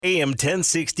AM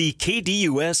 1060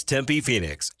 KDUS Tempe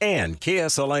Phoenix and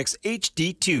KSLX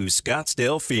HD2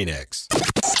 Scottsdale Phoenix.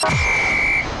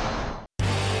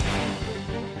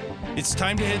 It's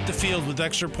time to hit the field with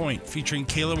Extra Point, featuring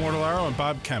Kayla Mortellaro and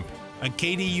Bob Kemp on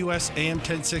KDUS AM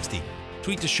 1060.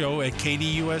 Tweet the show at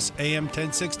KDUS AM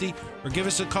 1060 or give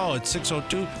us a call at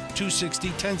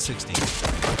 602-260-1060.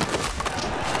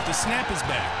 The snap is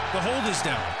back. The hold is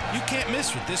down. You can't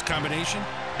miss with this combination.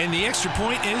 And the Extra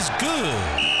Point is good.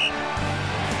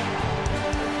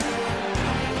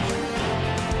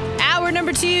 Hour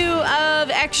number 2 of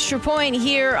Extra Point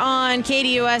here on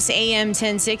KDUS AM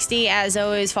 1060. As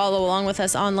always, follow along with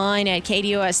us online at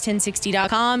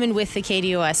KDUS1060.com and with the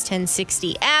KDUS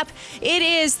 1060 app. It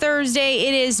is Thursday.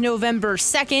 It is November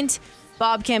 2nd.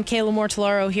 Bob Kemp, Kayla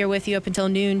Mortellaro here with you up until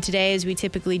noon today, as we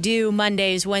typically do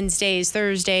Mondays, Wednesdays,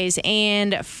 Thursdays,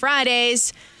 and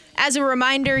Fridays. As a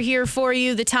reminder here for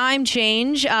you, the time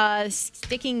change,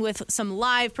 sticking with some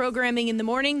live programming in the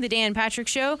morning, the Dan Patrick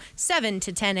Show, 7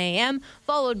 to 10 a.m.,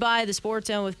 followed by the Sports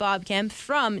Zone with Bob Kemp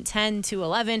from 10 to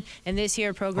 11. And this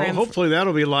here program... Well, hopefully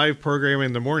that'll be live programming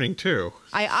in the morning, too.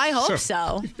 I hope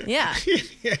so. Yeah.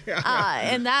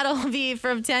 And that'll be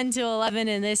from 10 to 11,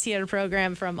 and this here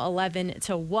program from 11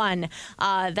 to 1.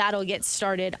 That'll get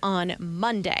started on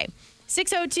Monday.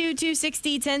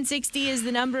 602-260-1060 is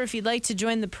the number if you'd like to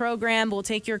join the program. We'll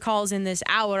take your calls in this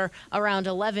hour around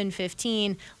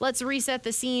 11:15. Let's reset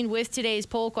the scene with today's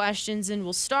poll questions, and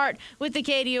we'll start with the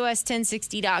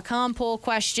KDUS1060.com poll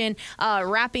question,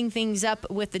 wrapping things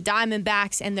up with the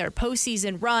Diamondbacks and their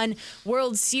postseason run.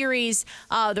 World Series,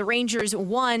 the Rangers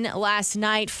won last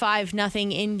night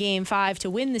 5-0 in Game 5 to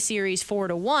win the series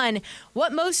 4-1.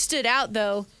 What most stood out,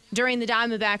 though, during the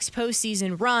Diamondbacks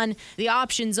postseason run, the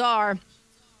options are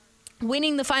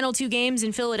winning the final 2 games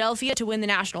in Philadelphia to win the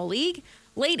National League,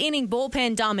 late inning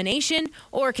bullpen domination,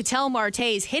 or Ketel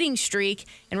Marte's hitting streak.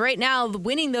 And right now,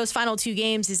 winning those final 2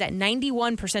 games is at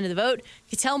 91% of the vote.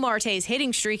 Ketel Marte's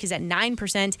hitting streak is at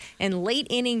 9%, and late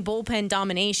inning bullpen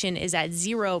domination is at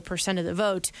 0% of the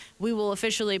vote. We will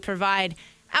officially provide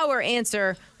our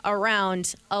answer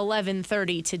around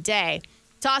 11:30 today.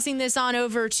 Tossing this on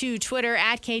over to Twitter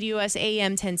at KDUS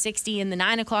AM 1060 in the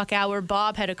 9 o'clock hour.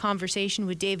 Bob had a conversation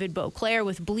with David Beauclair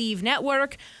with Believe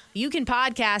Network. You can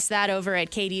podcast that over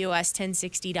at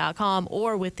KDUS1060.com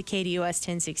or with the KDUS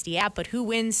 1060 app. But who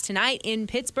wins tonight in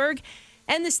Pittsburgh?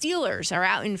 And the Steelers are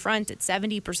out in front at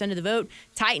 70% of the vote.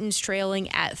 Titans trailing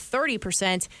at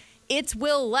 30%. It's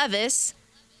Will Levis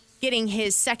getting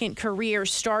his second career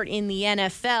start in the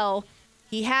NFL.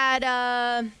 He had,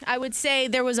 I would say,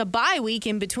 there was a bye week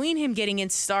in between him getting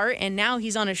his start, and now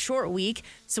he's on a short week,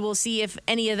 so we'll see if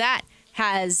any of that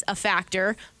has a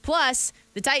factor. Plus,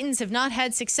 the Titans have not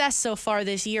had success so far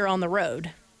this year on the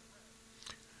road.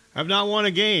 I've not won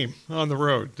a game on the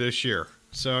road this year,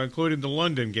 so including the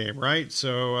London game, right?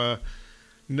 So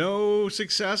no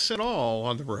success at all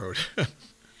on the road.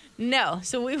 No,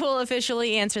 so we will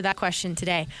officially answer that question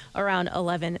today around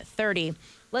 11:30.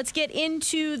 Let's get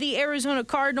into the Arizona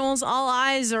Cardinals. All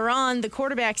eyes are on the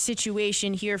quarterback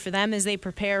situation here for them as they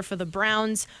prepare for the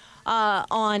Browns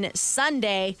on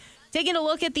Sunday. Taking a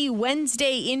look at the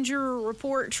Wednesday injury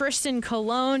report, Tristan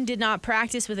Colon did not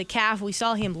practice with a calf. We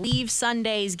saw him leave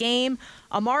Sunday's game.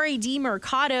 Amari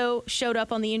DiMercato showed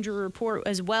up on the injury report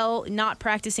as well, not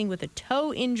practicing with a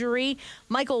toe injury.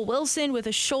 Michael Wilson with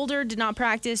a shoulder did not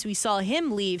practice. We saw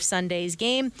him leave Sunday's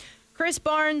game. Chris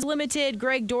Barnes limited,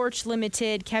 Greg Dortch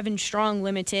limited, Kevin Strong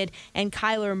limited, and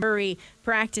Kyler Murray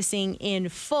practicing in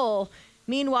full.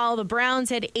 Meanwhile, the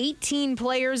Browns had 18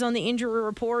 players on the injury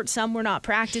report. Some were not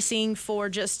practicing for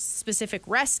just specific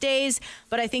rest days,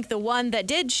 but I think the one that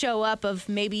did show up of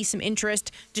maybe some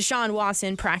interest, Deshaun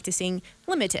Watson practicing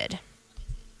limited.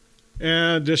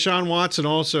 And Deshaun Watson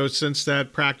also, since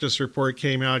that practice report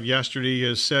came out yesterday,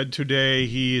 has said today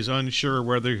he is unsure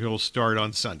whether he'll start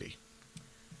on Sunday.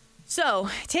 So,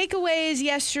 takeaways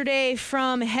yesterday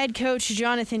from head coach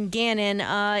Jonathan Gannon.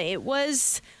 It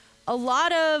was a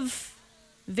lot of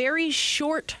very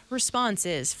short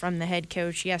responses from the head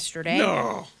coach yesterday.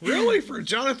 No, really? For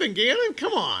Jonathan Gannon?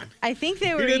 Come on. I think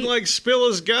they were... He didn't, spill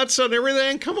his guts on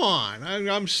everything? Come on.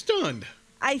 I'm stunned.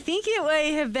 I think it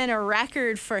may have been a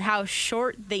record for how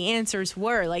short the answers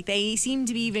were. They seemed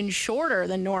to be even shorter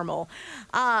than normal.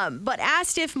 But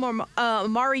asked if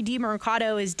Amari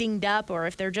DiMercato is dinged up or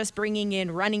if they're just bringing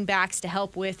in running backs to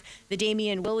help with the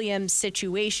Damian Williams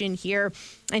situation here.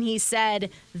 And he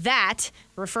said that,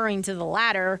 referring to the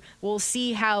latter, we'll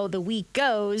see how the week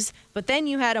goes. But then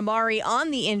you had Amari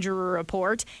on the injury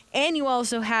report, and you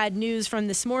also had news from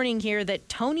this morning here that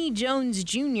Tony Jones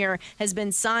Jr. has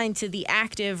been signed to the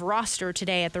active roster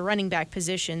today at the running back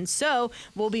position. So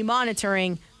we'll be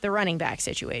monitoring the running back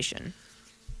situation.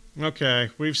 Okay,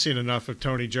 we've seen enough of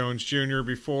Tony Jones Jr.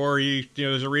 before.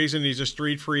 There's a reason he's a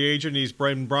street free agent. He's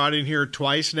been brought in here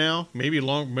twice now, maybe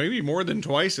more than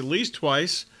twice, at least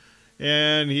twice,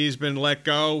 and he's been let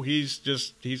go. He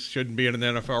shouldn't be in an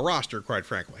NFL roster, quite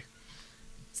frankly.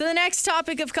 So the next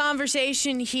topic of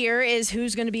conversation here is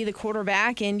who's going to be the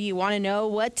quarterback, and you want to know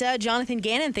what Jonathan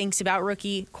Gannon thinks about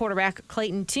rookie quarterback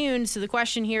Clayton Tune. So the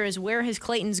question here is, where has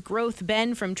Clayton's growth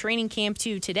been from training camp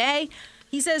to today?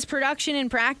 He says production and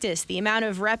practice, the amount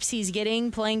of reps he's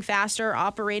getting, playing faster,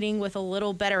 operating with a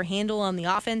little better handle on the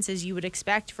offense, as you would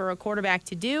expect for a quarterback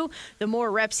to do. The more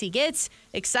reps he gets,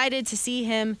 excited to see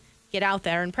him get out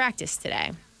there and practice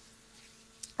today.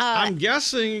 I'm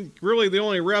guessing really the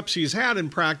only reps he's had in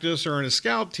practice are in a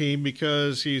scout team,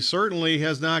 because he certainly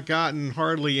has not gotten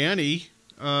hardly any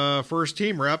first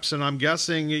team reps, and I'm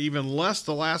guessing even less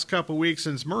the last couple weeks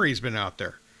since Murray's been out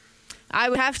there. I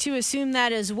would have to assume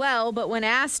that as well, but when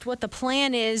asked what the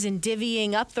plan is in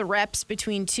divvying up the reps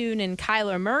between Tune and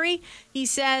Kyler Murray, he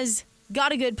says,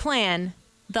 got a good plan.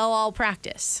 They'll all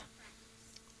practice.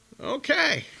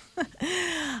 Okay.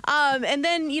 And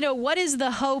then, what is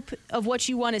the hope of what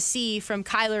you want to see from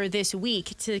Kyler this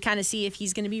week to kind of see if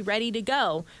he's going to be ready to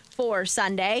go for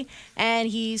Sunday? And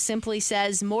he simply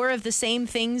says more of the same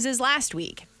things as last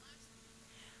week.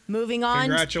 Moving on.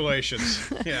 Congratulations.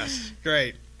 Yes,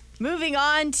 great. Moving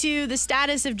on to the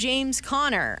status of James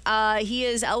Conner. He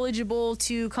is eligible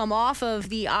to come off of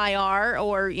the IR,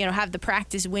 or, have the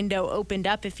practice window opened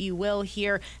up, if you will,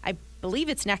 here. I believe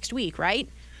it's next week, right?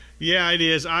 Yeah, it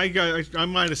is. I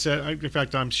might have said, in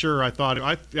fact, I'm sure I thought,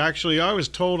 I was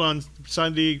told on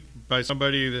Sunday by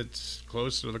somebody that's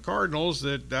close to the Cardinals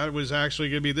that was actually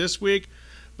going to be this week,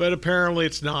 but apparently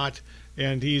it's not,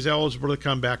 and he's eligible to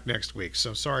come back next week.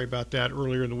 So sorry about that.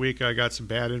 Earlier in the week, I got some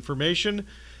bad information,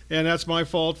 and that's my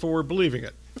fault for believing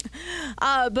it.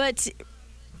 But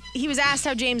he was asked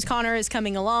how James Conner is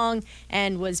coming along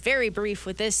and was very brief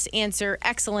with this answer.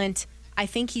 Excellent. I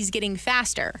think he's getting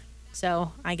faster.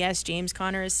 So I guess James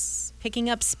Conner is picking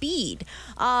up speed.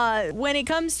 When it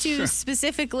comes to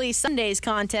specifically Sunday's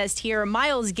contest here,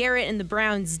 Myles Garrett and the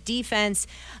Browns defense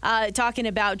talking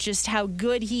about just how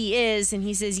good he is. And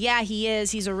he says, yeah, he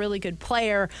is. He's a really good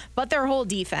player. But their whole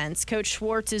defense, Coach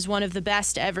Schwartz is one of the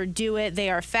best to ever do it. They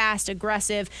are fast,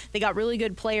 aggressive. They got really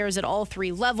good players at all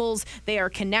three levels. They are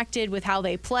connected with how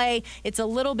they play. It's a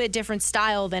little bit different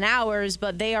style than ours,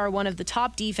 but they are one of the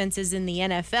top defenses in the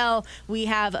NFL. We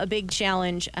have a big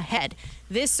challenge ahead.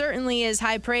 This certainly is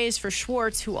high praise for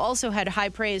Schwartz, who also had high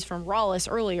praise from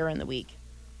Rawlis earlier in the week.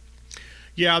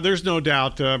 Yeah, there's no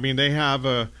doubt. I mean,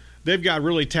 they've got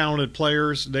really talented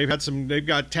players. They've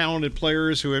got talented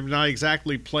players who have not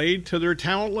exactly played to their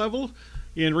talent level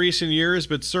in recent years,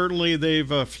 but certainly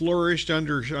they've flourished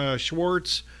under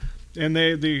Schwartz. And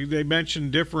they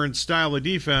mentioned different style of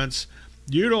defense.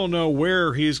 You don't know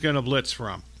where he's going to blitz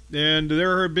from. And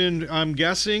there have been, I'm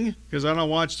guessing, because I don't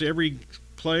watch every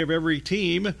play of every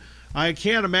team, I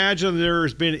can't imagine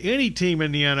there's been any team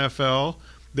in the NFL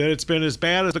that it's been as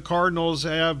bad as the Cardinals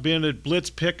have been at blitz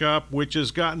pickup, which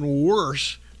has gotten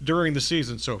worse during the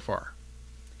season so far.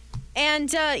 And,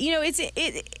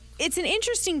 it's an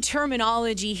interesting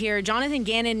terminology here. Jonathan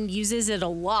Gannon uses it a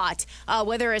lot,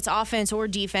 whether it's offense or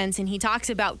defense, and he talks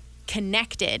about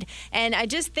connected. And I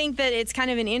just think that it's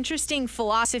kind of an interesting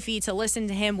philosophy to listen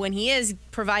to him when he is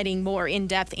providing more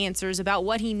in-depth answers about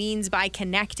what he means by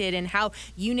connected and how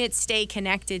units stay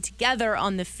connected together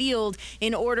on the field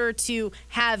in order to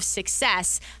have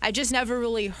success. I just never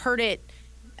really heard it,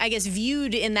 I guess,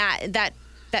 viewed in that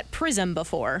prism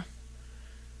before.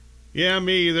 Yeah,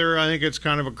 me either. I think it's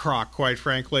kind of a crock, quite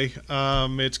frankly.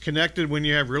 It's connected when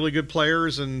you have really good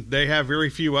players, and they have very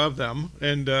few of them.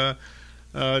 And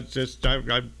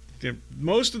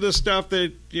most of the stuff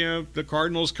that the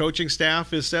Cardinals coaching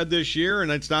staff has said this year,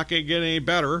 and it's not going to get any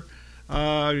better.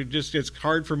 It's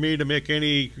hard for me to make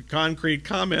any concrete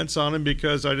comments on them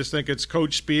because I just think it's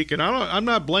coach speak, and I'm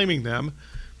not blaming them.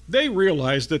 They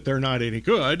realize that they're not any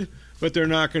good, but they're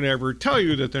not going to ever tell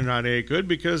you that they're not any good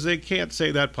because they can't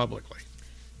say that publicly.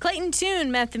 Clayton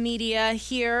Tune met the media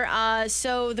here.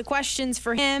 So the questions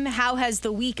for him, how has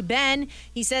the week been?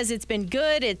 He says it's been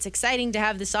good. It's exciting to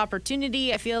have this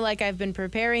opportunity. I feel like I've been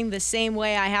preparing the same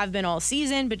way I have been all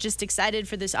season, but just excited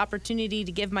for this opportunity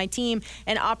to give my team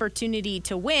an opportunity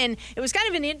to win. It was kind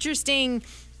of an interesting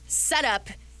setup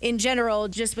in general,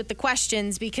 just with the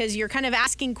questions, because you're kind of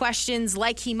asking questions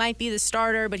like he might be the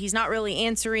starter, but he's not really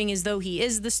answering as though he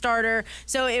is the starter.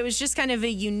 So it was just kind of a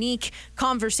unique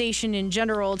conversation in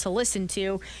general to listen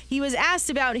to. He was asked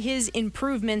about his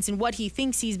improvements and what he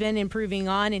thinks he's been improving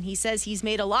on, and he says he's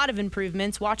made a lot of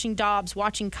improvements, watching Dobbs,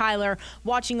 watching Kyler,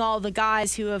 watching all the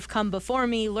guys who have come before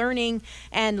me, learning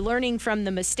from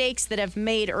the mistakes that I've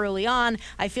made early on.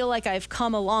 I feel like I've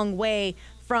come a long way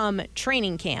from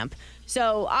training camp.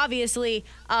 So obviously,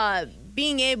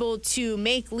 being able to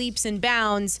make leaps and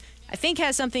bounds, I think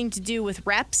has something to do with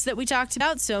reps that we talked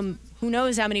about. So who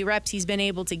knows how many reps he's been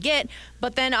able to get.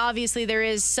 But then obviously there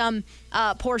is some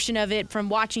portion of it from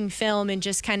watching film and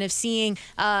just kind of seeing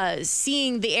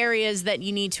the areas that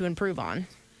you need to improve on.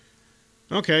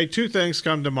 Okay, two things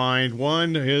come to mind.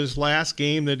 One, his last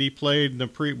game that he played in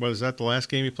the was that the last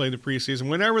game he played in the preseason?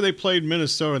 Whenever they played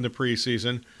Minnesota in the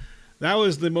preseason, that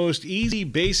was the most easy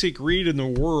basic read in the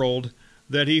world,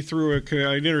 that he threw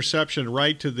an interception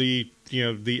right to the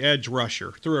edge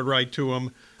rusher, threw it right to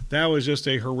him. That was just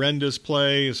a horrendous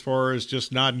play as far as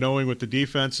just not knowing what the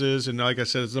defense is. And like I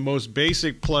said, it's the most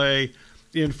basic play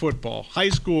in football. High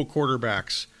school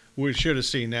quarterbacks should have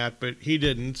seen that, but he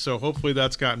didn't. So hopefully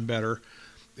that's gotten better.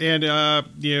 And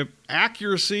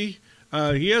accuracy,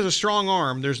 he has a strong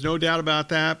arm. There's no doubt about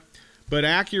that. But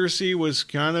accuracy was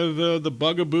kind of the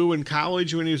bugaboo in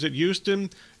college when he was at Houston,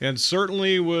 and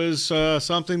certainly was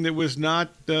something that was not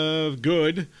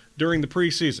good during the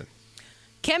preseason.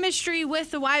 Chemistry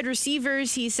with the wide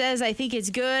receivers, he says, I think it's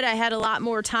good. I had a lot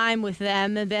more time with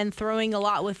them and been throwing a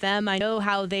lot with them. I know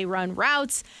how they run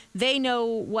routes. They know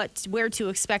where to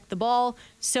expect the ball,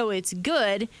 so it's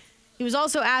good. He was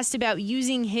also asked about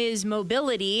using his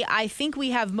mobility. I think we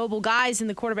have mobile guys in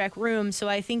the quarterback room, so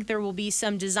I think there will be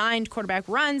some designed quarterback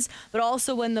runs, but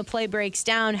also when the play breaks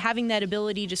down, having that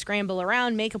ability to scramble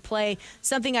around, make a play,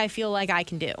 something I feel like I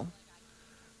can do.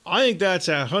 I think that's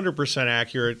 100%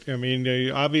 accurate. I mean,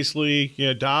 obviously,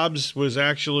 Dobbs was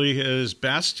actually his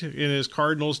best in his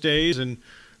Cardinals days and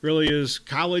really his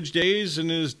college days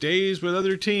and his days with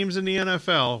other teams in the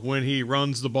NFL when he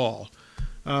runs the ball.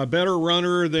 Better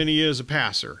runner than he is a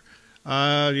passer.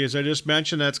 As I just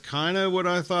mentioned, that's kind of what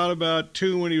I thought about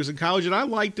Tune when he was in college, and I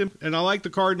liked him, and I liked the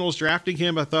Cardinals drafting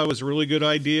him. I thought it was a really good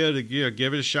idea to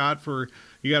give it a shot.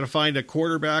 You got to find a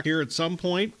quarterback here at some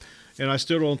point, and I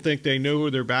still don't think they know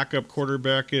who their backup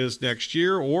quarterback is next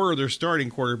year, or their starting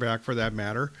quarterback for that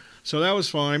matter. So that was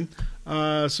fine.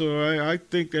 So I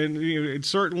think, and it's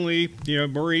certainly,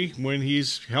 Murray, when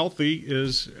he's healthy,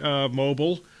 is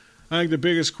mobile. I think the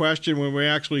biggest question when we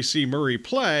actually see Murray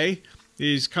play,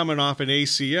 he's coming off an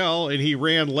ACL, and he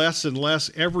ran less and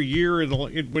less every year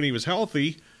when he was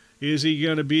healthy. Is he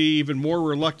going to be even more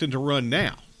reluctant to run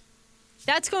now?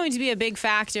 That's going to be a big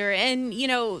factor. And,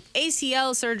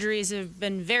 ACL surgeries have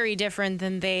been very different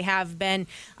than they have been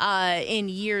in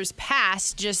years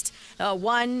past. Just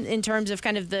one, in terms of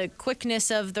kind of the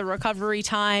quickness of the recovery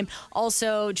time,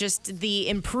 also just the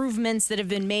improvements that have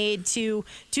been made to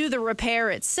the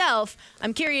repair itself.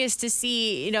 I'm curious to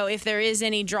see, if there is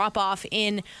any drop-off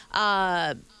in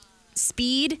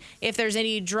speed, if there's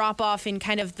any drop-off in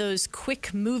kind of those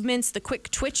quick movements, the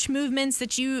quick twitch movements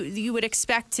that you would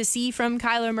expect to see from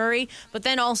Kyler Murray, but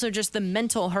then also just the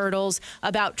mental hurdles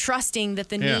about trusting that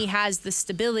the knee has the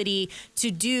stability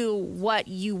to do what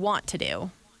you want to do.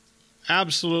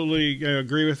 Absolutely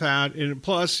agree with that. And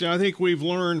plus, I think we've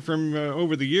learned from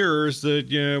over the years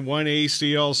that one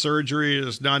ACL surgery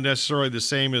is not necessarily the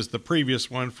same as the previous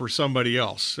one for somebody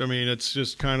else. I mean, it's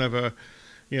just kind of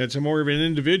it's a more of an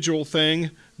individual thing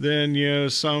than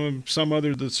some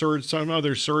other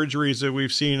surgeries that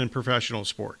we've seen in professional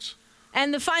sports.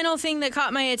 And the final thing that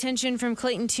caught my attention from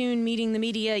Clayton Tune meeting the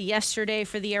media yesterday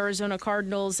for the Arizona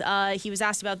Cardinals, he was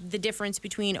asked about the difference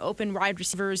between open wide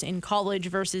receivers in college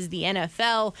versus the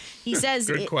NFL. He says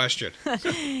good question.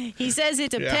 He says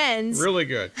it depends. Yeah, really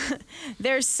good.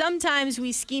 There's sometimes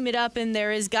we scheme it up and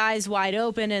there is guys wide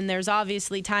open, and there's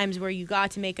obviously times where you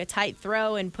got to make a tight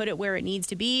throw and put it where it needs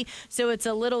to be. So it's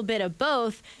a little bit of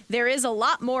both. There is a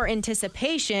lot more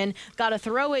anticipation. Got to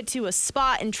throw it to a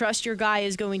spot and trust your guy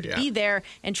is going to be there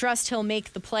and trust he'll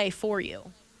make the play for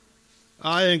you.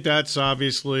 I think that's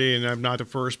obviously, and I'm not the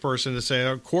first person to say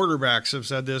it, quarterbacks have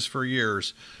said this for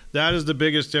years. That is the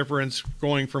biggest difference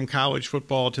going from college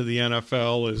football to the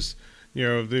NFL is,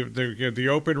 the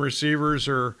open receivers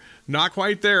are not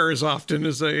quite there as often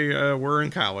as they were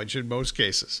in college in most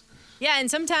cases. Yeah,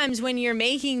 and sometimes when you're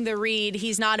making the read,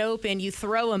 he's not open, you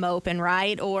throw him open,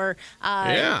 right? Or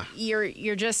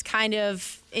you're just kind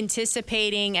of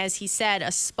anticipating, as he said,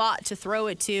 a spot to throw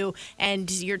it to, and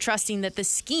you're trusting that the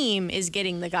scheme is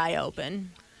getting the guy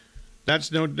open.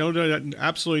 That's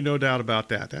absolutely no doubt about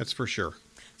that. That's for sure.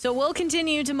 So we'll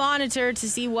continue to monitor to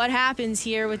see what happens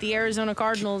here with the Arizona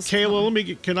Cardinals.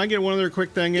 Kayla, can I get one other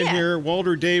quick thing in here?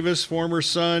 Walter Davis, former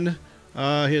Sun,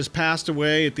 has passed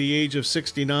away at the age of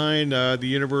 69. The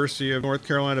University of North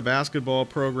Carolina basketball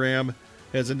program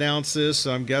has announced this.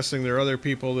 I'm guessing there are other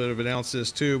people that have announced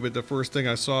this too, but the first thing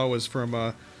I saw was from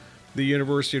the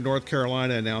University of North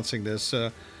Carolina announcing this.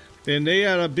 And they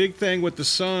had a big thing with the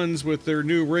Suns with their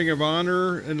new Ring of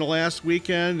Honor in the last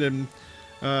weekend, and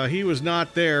he was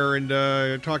not there. And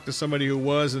I talked to somebody who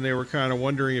was, and they were kind of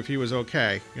wondering if he was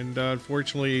okay. And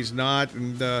unfortunately, he's not.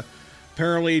 And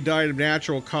apparently, he died of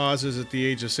natural causes at the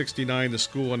age of 69. The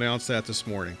school announced that this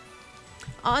morning.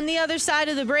 On the other side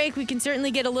of the break, we can certainly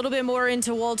get a little bit more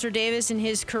into Walter Davis and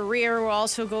his career. We're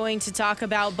also going to talk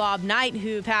about Bob Knight,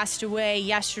 who passed away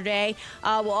yesterday.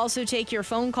 We'll also take your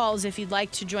phone calls if you'd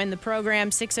like to join the program.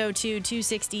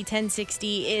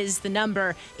 602-260-1060 is the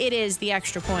number. It is the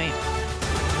Extra Point.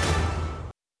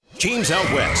 James Out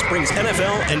West brings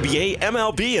NFL, NBA,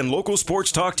 MLB, and local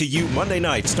sports talk to you Monday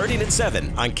night starting at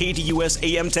 7 on KDUS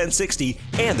AM 1060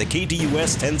 and the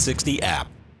KDUS 1060 app.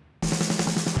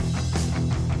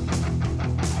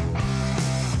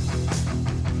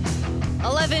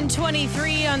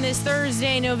 11:23 on this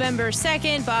Thursday, November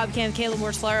 2nd. Bob Kemp, Kayla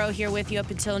Morslaro here with you up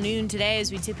until noon today,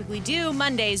 as we typically do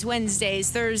Mondays,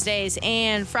 Wednesdays, Thursdays,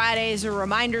 and Fridays. A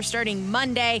reminder, starting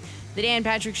Monday, the Dan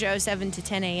Patrick Show, 7 to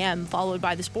 10 a.m., followed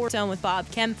by the Sports Zone with Bob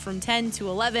Kemp from 10 to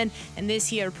 11, and this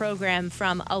here program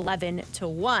from 11 to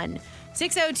 1.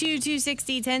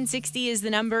 602-260-1060 is the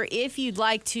number if you'd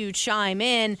like to chime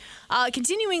in.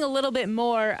 Continuing a little bit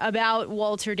more about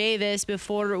Walter Davis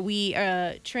before we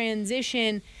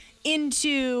transition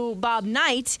into Bob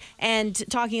Knight and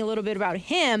talking a little bit about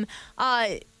him.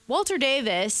 Walter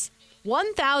Davis,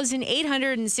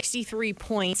 1,863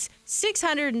 points,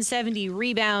 670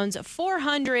 rebounds,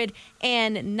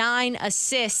 409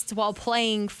 assists while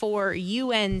playing for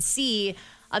UNC.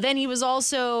 Then he was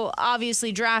also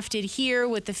obviously drafted here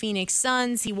with the Phoenix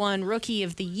Suns. He won Rookie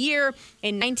of the Year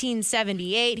in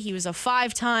 1978. He was a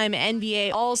 5-time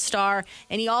NBA All-Star,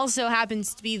 and he also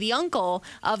happens to be the uncle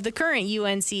of the current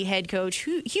UNC head coach,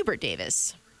 Hubert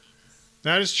Davis.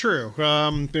 That is true.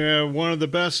 One of the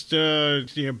best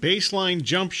baseline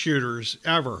jump shooters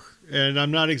ever. And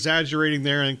I'm not exaggerating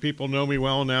there. I think people know me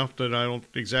well enough that I don't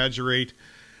exaggerate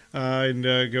and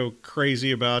go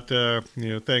crazy about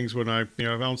things when I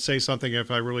don't say something if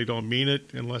I really don't mean it,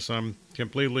 unless I'm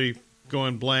completely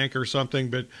going blank or something.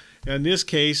 But in this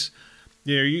case,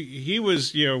 he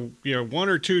was one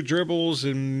or two dribbles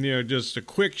and just a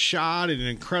quick shot and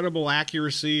incredible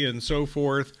accuracy and so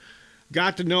forth.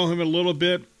 Got to know him a little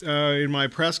bit in my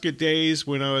Prescott days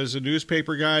when I was a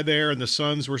newspaper guy there, and the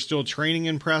Suns were still training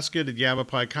in Prescott at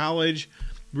Yavapai College.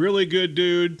 Really good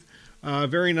dude.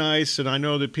 Very nice, and I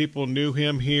know that people knew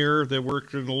him here that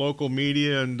worked in the local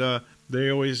media, and they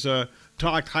always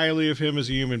talked highly of him as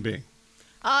a human being.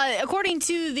 According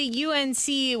to the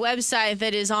UNC website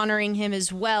that is honoring him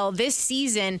as well, this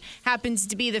season happens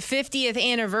to be the 50th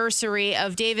anniversary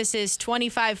of Davis's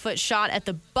 25-foot shot at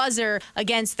the buzzer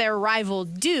against their rival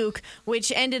Duke,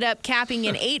 which ended up capping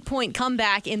an 8-point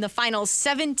comeback in the final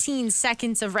 17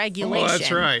 seconds of regulation. Oh,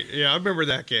 that's right. Yeah, I remember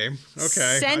that game.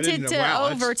 Okay. Sent it to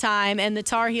overtime, and the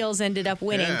Tar Heels ended up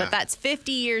winning, but that's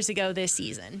 50 years ago this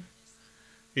season.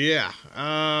 Yeah,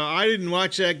 I didn't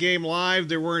watch that game live.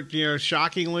 There weren't,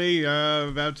 shockingly,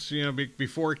 that's,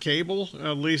 before cable,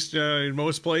 at least in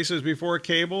most places before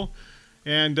cable.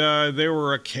 And there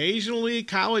were occasionally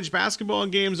college basketball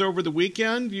games over the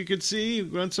weekend you could see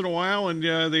once in a while. And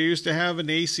they used to have an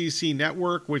ACC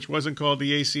network, which wasn't called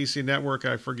the ACC network.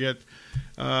 I forget.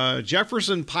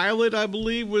 Jefferson Pilot, I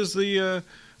believe, was the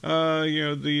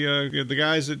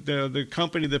guys that the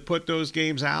company that put those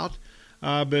games out.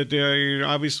 But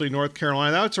obviously North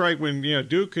Carolina, that's right when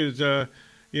Duke is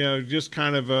just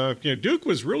kind of Duke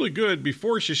was really good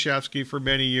before Krzyzewski for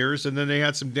many years, and then they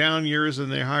had some down years,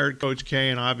 and they hired Coach K,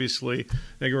 and obviously I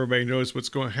think everybody knows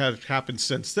what's have happened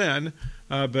since then.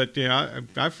 But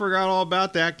I forgot all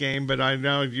about that game, but I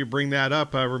know you bring that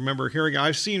up. I remember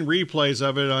I've seen replays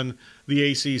of it on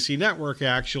the ACC network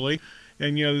actually,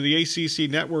 and the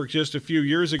ACC network just a few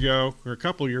years ago or a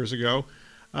couple of years ago.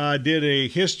 Did a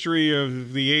history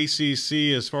of the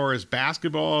ACC as far as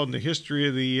basketball and the history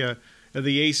of the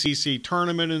ACC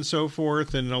tournament and so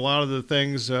forth, and a lot of the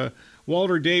things.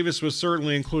 Walter Davis was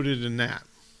certainly included in that.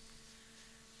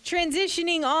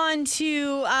 Transitioning on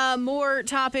to more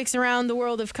topics around the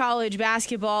world of college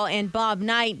basketball and Bob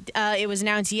Knight. It was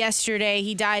announced yesterday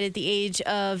he died at the age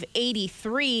of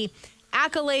 83.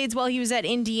 accolades while he was at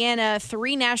Indiana,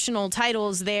 3 national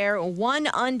titles there, 1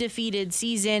 undefeated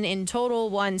season in total,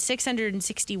 won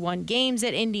 661 games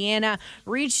at Indiana,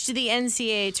 reached the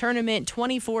NCAA tournament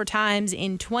 24 times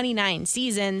in 29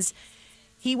 seasons.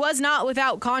 He was not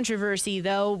without controversy,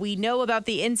 though. We know about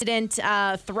the incident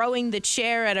throwing the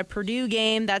chair at a Purdue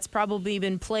game. That's probably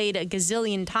been played a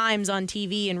gazillion times on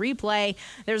TV and replay.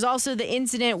 There's also the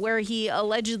incident where he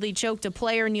allegedly choked a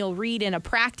player, Neil Reed, in a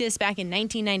practice back in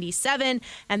 1997,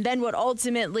 and then what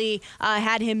ultimately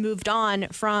had him moved on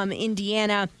from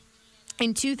Indiana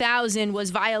in 2000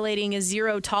 was violating a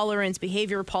zero-tolerance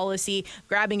behavior policy,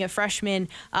 grabbing a freshman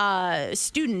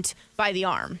student by the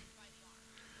arm.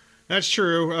 That's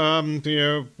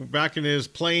true. Back in his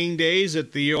playing days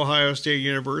at the Ohio State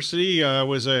University,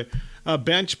 was a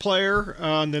bench player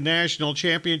on the national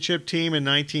championship team in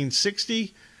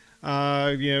 1960.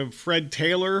 Fred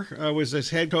Taylor was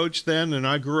his head coach then, and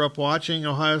I grew up watching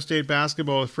Ohio State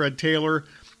basketball with Fred Taylor.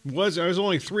 I was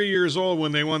only 3 years old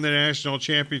when they won the national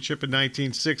championship in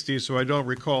 1960, so I don't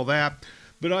recall that.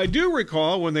 But I do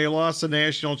recall when they lost the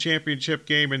national championship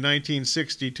game in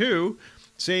 1962.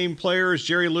 Same players,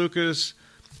 Jerry Lucas,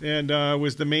 and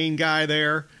was the main guy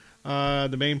there,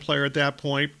 the main player at that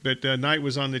point. But Knight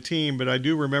was on the team. But I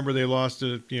do remember they lost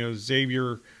to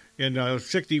Xavier in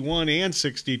 61 and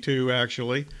 62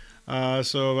 actually.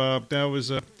 So that was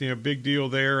a big deal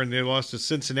there. And they lost to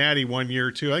Cincinnati one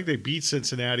year too. I think they beat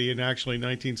Cincinnati in actually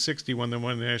 1960 when they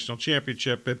won the national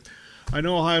championship. But I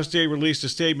know Ohio State released a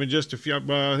statement just a few.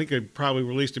 I think they probably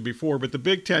released it before. But the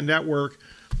Big Ten Network,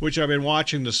 which I've been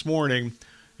watching this morning,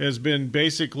 has been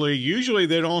basically, usually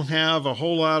they don't have a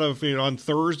whole lot of, on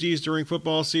Thursdays during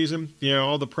football season,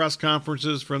 all the press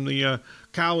conferences from the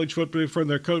college football, from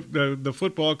the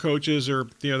football coaches, or,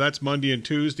 that's Monday and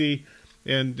Tuesday,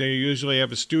 and they usually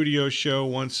have a studio show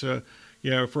once,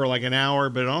 for like an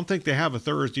hour, but I don't think they have a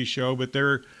Thursday show, but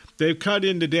they've cut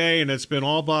in today, and it's been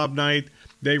all Bob Knight.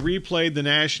 They replayed the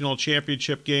national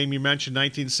championship game. You mentioned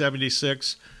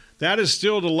 1976. That is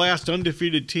still the last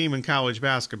undefeated team in college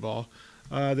basketball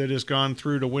that has gone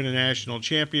through to win a national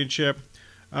championship.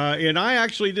 And I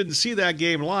actually didn't see that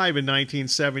game live in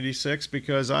 1976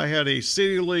 because I had a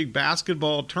City League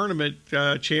basketball tournament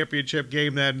championship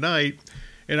game that night.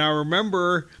 And I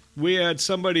remember we had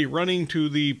somebody running to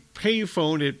the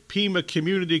payphone at Pima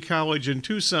Community College in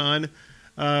Tucson.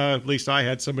 At least I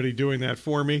had somebody doing that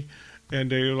for me.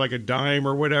 And they like a dime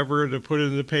or whatever to put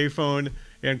in the payphone,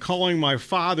 and calling my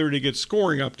father to get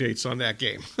scoring updates on that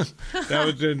game.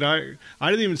 I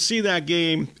didn't even see that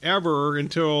game ever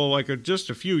until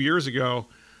just a few years ago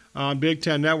on Big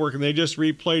Ten Network, and they just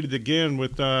replayed it again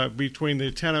with between the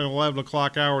 10 and 11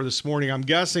 o'clock hour this morning. I'm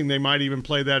guessing they might even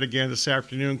play that again this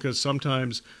afternoon, because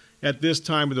sometimes at this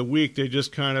time of the week they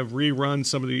just kind of rerun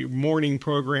some of the morning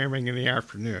programming in the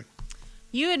afternoon.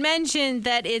 You had mentioned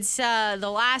that it's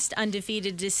the last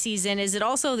undefeated this season. Is it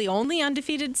also the only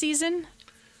undefeated season?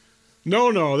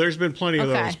 No. There's been plenty of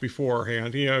those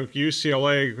beforehand.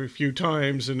 UCLA a few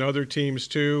times and other teams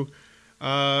too.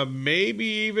 Maybe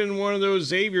even one of those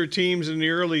Xavier teams in the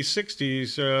early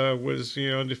 60s was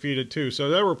undefeated too. So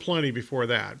there were plenty before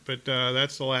that, but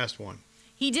that's the last one.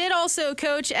 He did also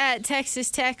coach at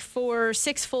Texas Tech for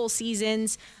 6 full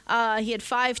seasons. He had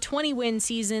 5 20-win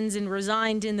seasons and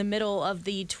resigned in the middle of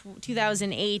the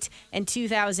 2008 and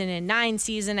 2009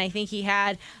 season. I think he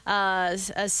had a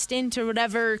stint or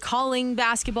whatever calling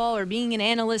basketball or being an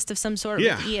analyst of some sort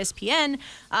with ESPN.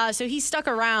 So he stuck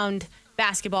around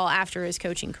basketball after his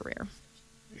coaching career.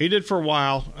 He did for a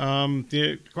while.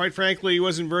 Quite frankly, he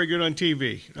wasn't very good on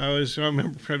TV. I was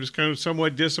kind of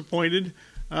somewhat disappointed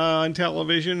on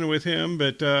television with him,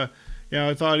 but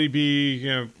I thought he'd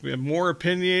be more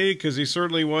opinionated, because he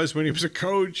certainly was when he was a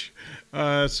coach.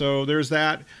 So there's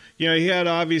that. He had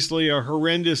obviously a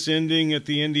horrendous ending at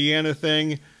the Indiana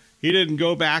thing. He didn't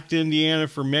go back to Indiana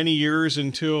for many years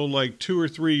until like 2 or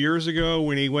 3 years ago,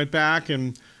 when he went back,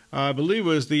 and I believe it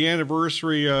was the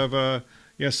anniversary of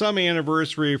some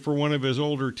anniversary for one of his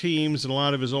older teams, and a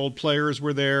lot of his old players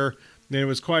were there. And it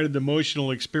was quite an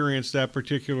emotional experience that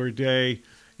particular day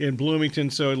in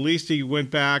Bloomington. So at least he went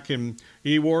back and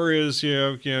he wore his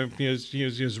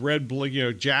his red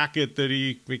jacket that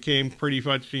he became pretty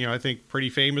much I think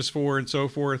pretty famous for, and so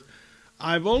forth.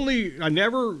 I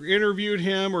never interviewed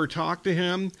him or talked to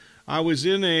him. I was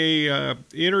in a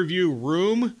interview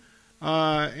room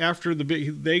after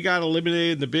they got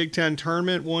eliminated in the Big Ten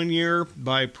tournament one year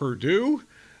by Purdue.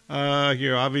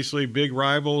 Obviously big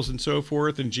rivals and so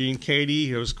forth, and Gene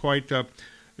Cady. It was quite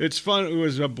it's fun. It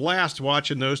was a blast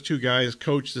watching those two guys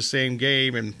coach the same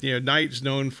game. And Knight's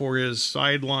known for his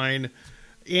sideline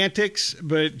antics,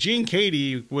 but Gene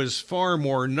Cady was far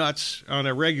more nuts on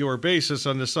a regular basis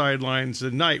on the sidelines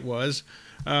than Knight was,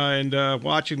 and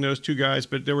watching those two guys.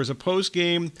 But there was a post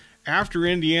game after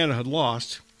Indiana had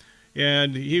lost,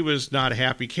 and he was not a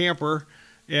happy camper.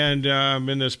 And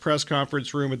in this press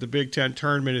conference room at the Big Ten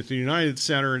tournament at the United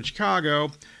Center in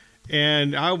Chicago,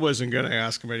 and I wasn't going to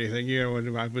ask him anything,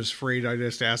 and I was afraid I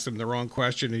just asked him the wrong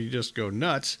question and he'd just go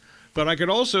nuts. But I could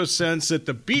also sense that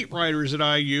the beat writers at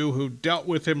IU who dealt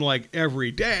with him like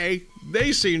every day,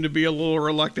 they seemed to be a little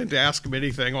reluctant to ask him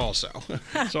anything also.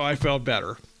 So I felt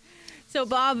better. So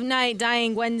Bob Knight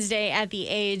dying Wednesday at the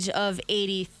age of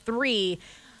 83.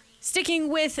 Sticking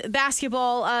with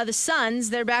basketball, the Suns,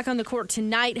 they're back on the court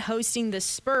tonight hosting the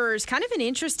Spurs. Kind of an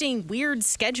interesting, weird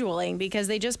scheduling because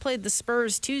they just played the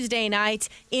Spurs Tuesday night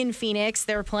in Phoenix.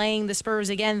 They're playing the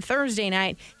Spurs again Thursday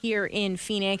night here in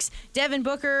Phoenix. Devin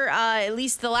Booker, at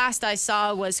least the last I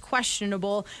saw, was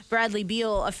questionable. Bradley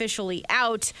Beal officially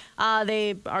out.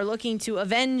 They are looking to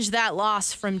avenge that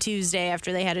loss from Tuesday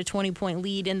after they had a 20-point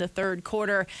lead in the third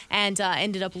quarter and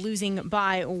ended up losing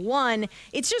by 1.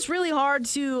 It's just really hard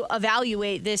to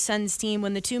evaluate this Suns team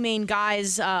when the two main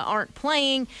guys aren't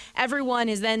playing. Everyone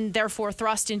is then therefore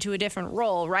thrust into a different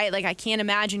role, right? Like I can't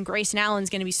imagine Grayson Allen's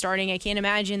going to be starting. I can't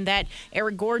imagine that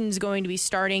Eric Gordon's going to be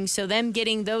starting. So them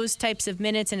getting those types of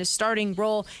minutes in a starting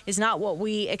role is not what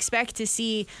we expect to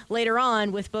see later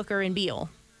on with Booker and Beal.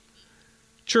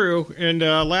 True. And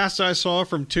last I saw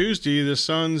from Tuesday, the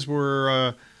Suns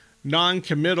were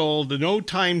non-committal. The no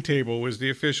timetable was the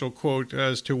official quote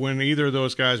as to when either of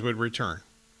those guys would return.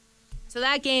 So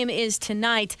that game is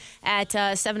tonight at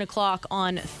 7 o'clock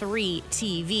on 3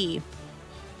 TV.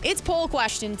 It's poll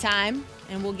question time,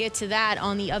 and we'll get to that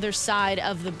on the other side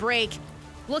of the break.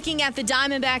 Looking at the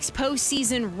Diamondbacks'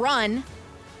 postseason run,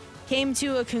 came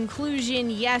to a conclusion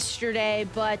yesterday,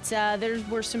 but there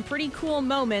were some pretty cool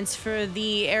moments for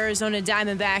the Arizona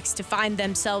Diamondbacks to find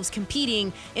themselves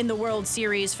competing in the World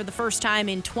Series for the first time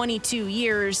in 22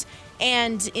 years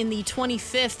and in the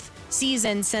 25th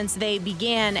season since they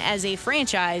began as a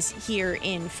franchise here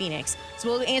in Phoenix. So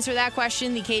we'll answer that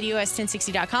question, the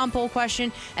KDUS1060.com poll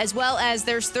question, as well as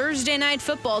there's Thursday night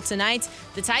football tonight,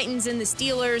 the Titans and the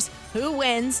Steelers. Who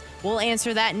wins? We'll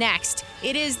answer that next.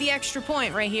 It is The Extra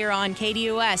Point right here on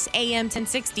KDUS AM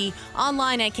 1060,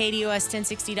 online at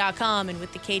KDUS1060.com and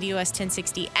with the KDUS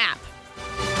 1060 app.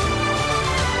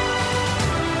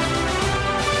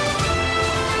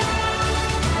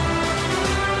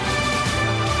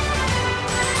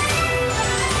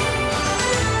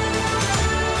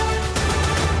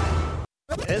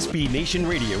 SB Nation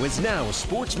Radio is now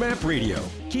Sports Map Radio,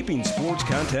 keeping sports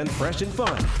content fresh and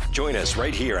fun. Join us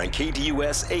right here on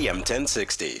KDUS AM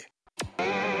 1060.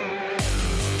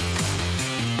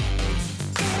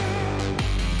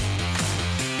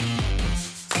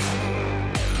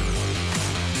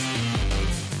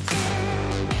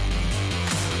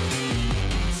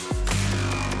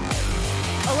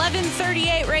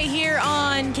 .38 right here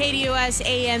on KDUS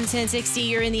AM 1060.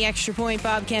 You're in the Extra Point.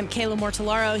 Bob Kemp, Kayla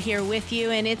Mortellaro here with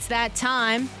you, and it's that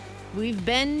time. We've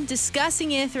been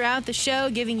discussing it throughout the show,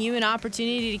 giving you an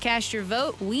opportunity to cast your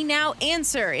vote. We now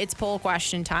answer. It's poll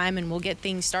question time, and we'll get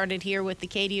things started here with the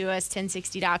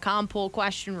KDUS1060.com poll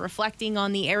question reflecting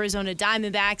on the Arizona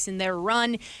Diamondbacks and their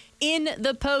run in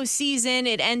the postseason.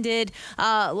 It ended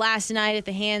last night at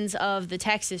the hands of the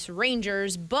Texas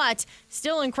Rangers, but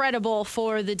still incredible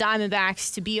for the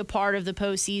Diamondbacks to be a part of the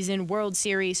postseason World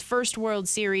Series, first World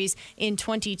Series in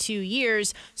 22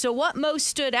 years. So what most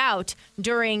stood out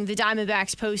during the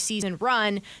Diamondbacks postseason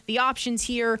run? The options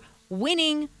here: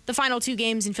 winning the final two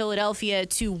games in Philadelphia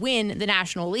to win the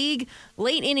National League,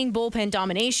 late inning bullpen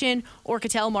domination, or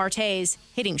Ketel Marte's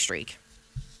hitting streak.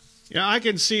 Yeah, I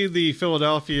can see the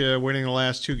Philadelphia winning the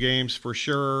last two games for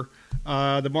sure.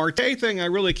 The Marte thing, I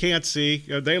really can't see.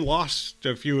 They lost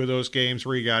a few of those games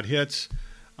where he got hits.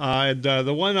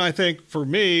 The one I think for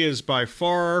me is by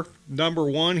far number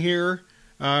one here,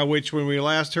 which when we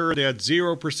last heard, they had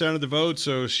 0% of the vote,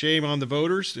 so shame on the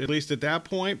voters, at least at that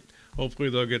point. Hopefully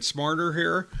they'll get smarter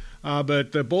here.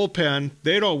 But the bullpen,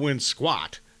 they don't win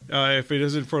squat if it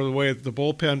isn't for the way that the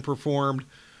bullpen performed.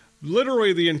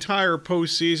 Literally the entire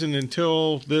postseason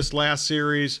until this last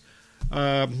series,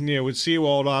 with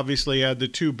Sewald obviously had the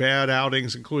two bad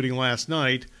outings, including last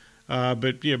night.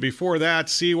 But before that,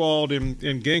 Sewald and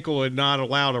Ginkel had not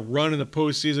allowed a run in the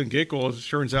postseason. Ginkel, it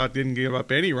turns out, didn't give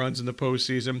up any runs in the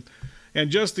postseason.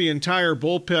 And just the entire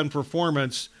bullpen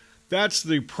performance, that's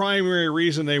the primary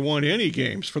reason they won any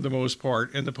games for the most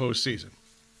part in the postseason.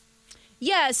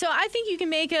 Yeah, so I think you can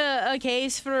make a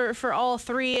case for all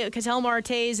three. Ketel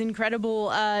Marte's incredible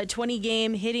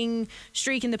 20-game hitting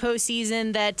streak in the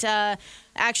postseason that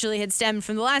actually had stemmed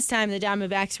from the last time the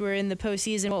Diamondbacks were in the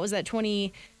postseason. What was that,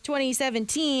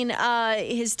 2017?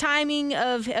 His timing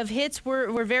of hits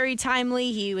were very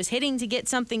timely. He was hitting to get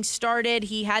something started.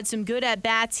 He had some good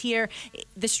at-bats here.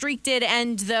 The streak did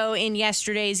end, though, in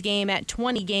yesterday's game at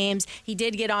 20 games. He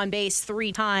did get on base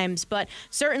 3 times, but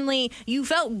certainly you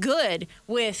felt good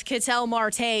with Ketel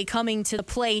Marte coming to the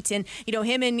plate, and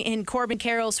him and Corbin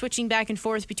Carroll switching back and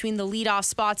forth between the leadoff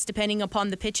spots depending upon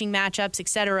the pitching matchups,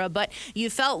 etc. But you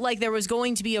felt like there was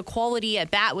going to be a quality at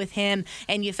bat with him,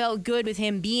 and you felt good with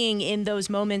him being in those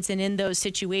moments and in those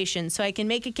situations. So I can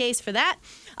make a case for that.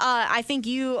 I think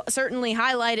you certainly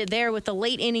highlighted there with the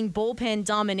late inning bullpen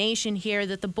domination here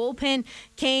that the bullpen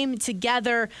came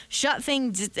together, shut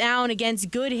things down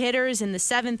against good hitters in the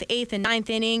 7th, 8th, and 9th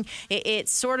inning. It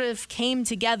sort of came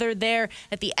together there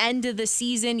at the end of the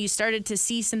season. You started to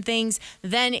see some things.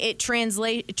 Then it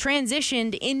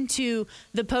transitioned into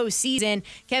the postseason.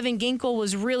 Kevin Ginkel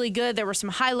was really good. There were some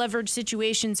high leverage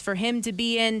situations for him to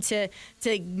be in to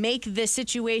make this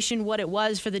situation what it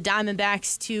was for the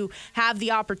Diamondbacks to have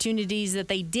the opportunities that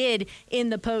they did in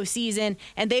the postseason,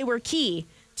 and they were key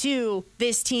to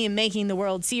this team making the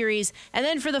World Series. And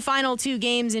then for the final 2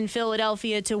 games in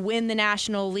Philadelphia to win the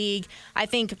National League, I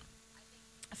think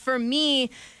for me,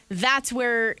 that's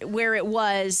where it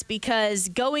was, because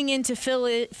going into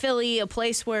Philly, a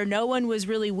place where no one was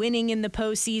really winning in the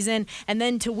postseason, and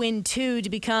then to win 2 to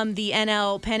become the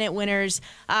NL pennant winners,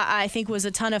 I think was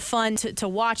a ton of fun to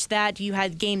watch that. You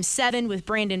had Game 7 with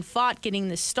Brandon Pfaadt getting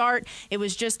the start. It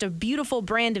was just a beautiful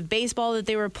brand of baseball that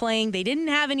they were playing. They didn't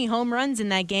have any home runs in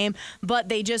that game, but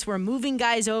they just were moving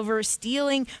guys over,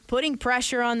 stealing, putting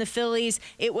pressure on the Phillies.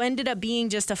 It ended up being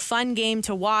just a fun game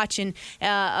to watch and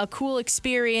a cool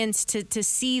experience to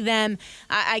see them,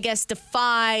 I guess,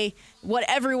 defy what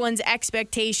everyone's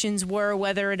expectations were,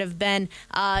 whether it have been,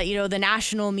 the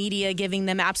national media giving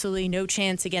them absolutely no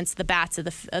chance against the bats of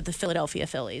the Philadelphia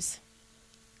Phillies.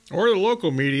 Or the local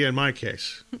media, in my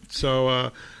case.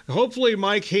 So hopefully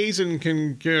Mike Hazen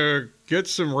can get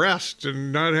some rest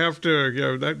and not have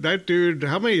to, that dude,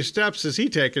 how many steps does he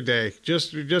take a day?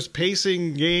 Just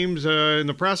pacing games in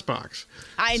the press box.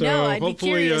 I know. I'd be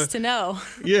curious to know.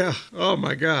 Yeah. Oh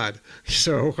my God.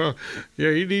 So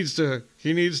he needs to.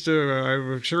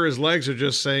 I'm sure his legs are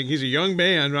just saying, he's a young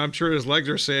man. I'm sure his legs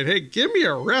are saying, hey, give me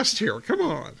a rest here. Come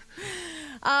on.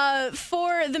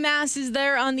 For the masses,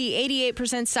 they're on the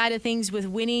 88% side of things with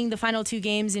winning the final 2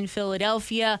 games in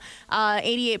Philadelphia.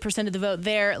 88% of the vote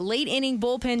there. Late inning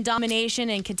bullpen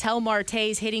domination and Ketel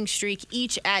Marte's hitting streak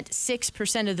each at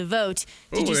 6% of the vote.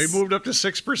 They moved up to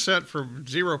 6% from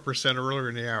 0% earlier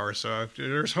in the hour. So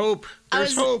there's hope.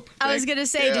 There's hope. I was going to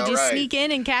say, did you sneak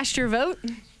in and cast your vote?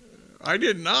 I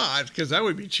did not, because that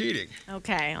would be cheating.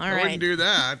 Okay, all right. I wouldn't do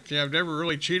that. Yeah, I've never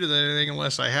really cheated at anything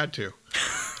unless I had to.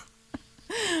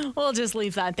 We'll just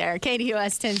leave that there.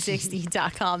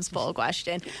 KDUS1060.com's poll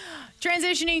question.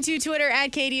 Transitioning to Twitter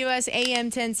at KDUS AM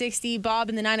 1060, Bob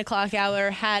in the 9 o'clock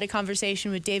hour had a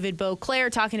conversation with David Beauclair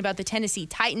talking about the Tennessee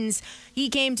Titans. He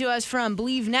came to us from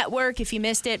Believe Network. If you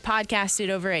missed it, podcast it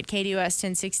over at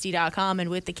KDUS1060.com and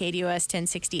with the KDUS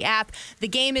 1060 app. The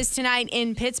game is tonight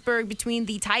in Pittsburgh between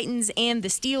the Titans and the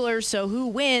Steelers, so who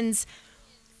wins?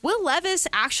 Will Levis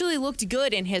actually looked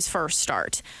good in his first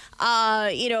start.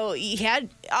 He had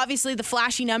obviously the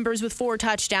flashy numbers with 4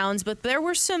 touchdowns, but there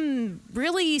were some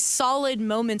really solid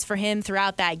moments for him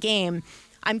throughout that game.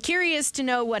 I'm curious to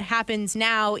know what happens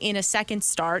now in a second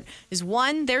start.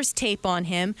 1, there's tape on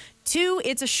him. 2,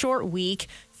 it's a short week.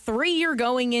 3, you're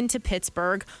going into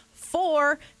Pittsburgh.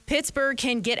 4, Pittsburgh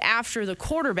can get after the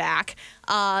quarterback.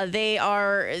 They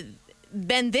are...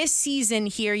 Then this season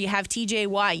here, you have TJ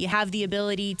Watt. You have the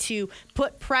ability to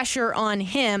put pressure on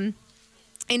him.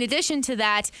 In addition to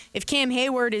that, if Cam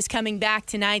Hayward is coming back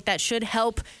tonight, that should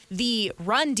help the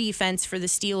run defense for the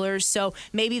Steelers. So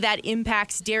maybe that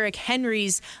impacts Derrick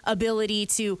Henry's ability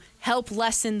to help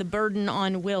lessen the burden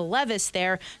on Will Levis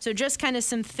there. So just kind of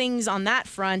some things on that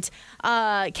front.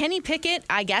 Kenny Pickett,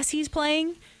 I guess he's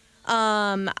playing.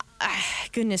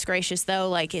 Goodness gracious, though,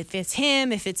 like if it's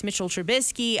him, if it's Mitchell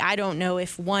Trubisky, I don't know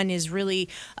if one is really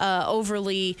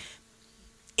overly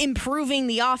improving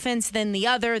the offense than the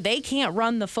other. They can't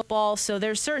run the football, so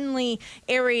there's certainly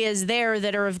areas there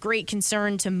that are of great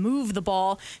concern to move the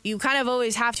ball. You kind of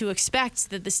always have to expect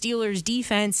that the Steelers'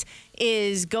 defense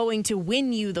is going to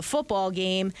win you the football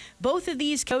game. Both of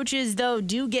these coaches, though,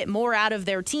 do get more out of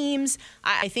their teams.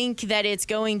 I think that it's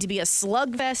going to be a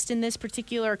slugfest in this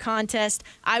particular contest.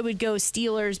 I would go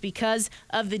Steelers because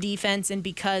of the defense and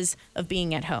because of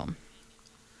being at home.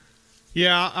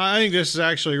 Yeah, I think this is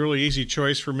actually a really easy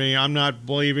choice for me. I'm not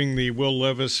believing the Will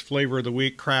Levis flavor of the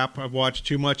week crap. I've watched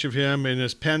too much of him in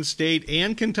his Penn State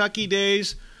and Kentucky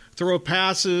days. Throw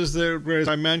passes that, as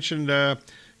I mentioned,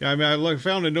 I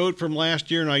found a note from last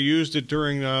year and I used it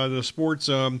during the sports.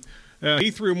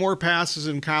 He threw more passes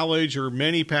in college, or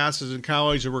many passes in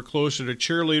college, that were closer to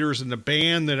cheerleaders in the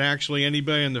band than actually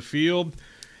anybody in the field.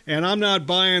 And I'm not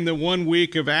buying that 1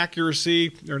 week of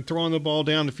accuracy or throwing the ball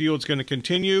down the field is going to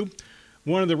continue.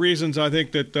 One of the reasons I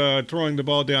think that throwing the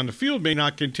ball down the field may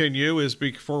not continue is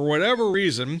for whatever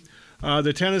reason,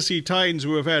 the Tennessee Titans,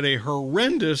 who have had a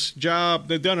horrendous job,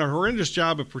 they've done a horrendous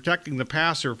job of protecting the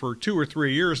passer for 2 or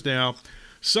 3 years now,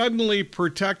 suddenly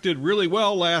protected really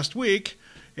well last week.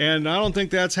 And I don't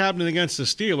think that's happening against the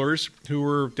Steelers, who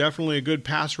are definitely a good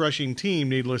pass rushing team,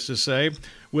 needless to say.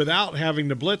 Without having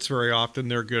to blitz very often,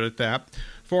 they're good at that.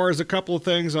 As far as a couple of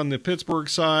things on the Pittsburgh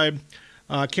side,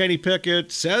 Kenny Pickett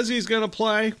says he's going to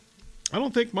play. I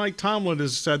don't think Mike Tomlin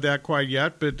has said that quite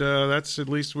yet, but that's at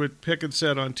least what Pickett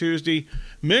said on Tuesday.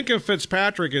 Minkah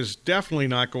Fitzpatrick is definitely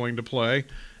not going to play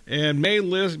and may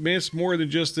miss more than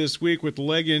just this week with the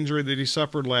leg injury that he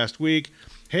suffered last week.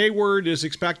 Hayward is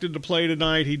expected to play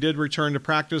tonight. He did return to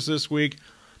practice this week.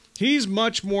 He's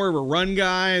much more of a run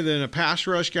guy than a pass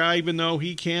rush guy, even though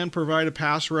he can provide a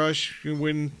pass rush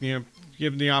when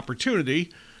given the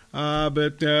opportunity.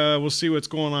 But we'll see what's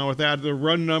going on with that. The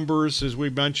run numbers, as we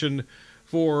mentioned,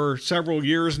 for several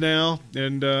years now,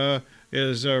 and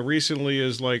as recently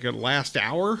as like a last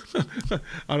hour.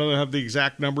 I don't have the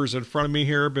exact numbers in front of me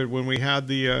here, but when we had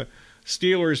the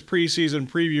Steelers preseason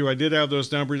preview, I did have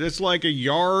those numbers. It's like a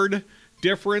yard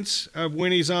difference of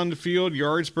when he's on the field,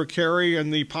 yards per carry on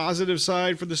the positive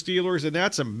side for the Steelers, and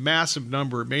that's a massive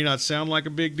number. It may not sound like a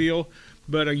big deal,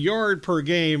 but a yard per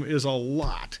game is a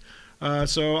lot.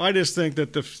 So I just think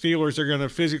that the Steelers are going to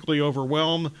physically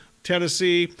overwhelm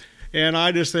Tennessee, and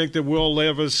I just think that Will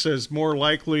Levis is more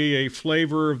likely a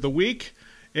flavor of the week,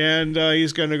 and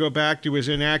he's going to go back to his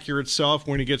inaccurate self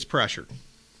when he gets pressured.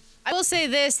 I will say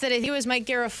this, that I think it was Mike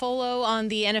Garafolo on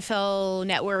the NFL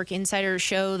Network Insider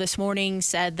Show this morning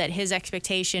said that his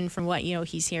expectation from what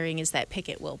he's hearing is that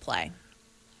Pickett will play.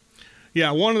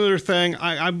 Yeah, one other thing,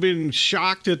 I've been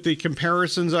shocked at the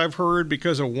comparisons I've heard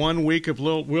because of 1 week of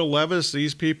Will Levis.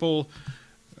 These people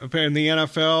in the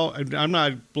NFL, and I'm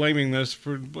not blaming this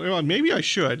maybe I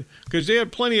should, because they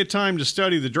had plenty of time to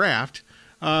study the draft.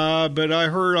 But I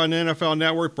heard on NFL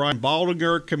Network, Brian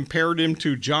Baldinger compared him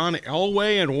to John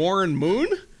Elway and Warren Moon.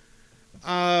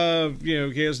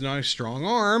 He has a nice, strong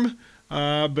arm,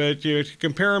 but to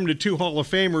compare him to two Hall of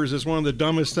Famers is one of the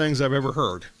dumbest things I've ever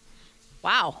heard.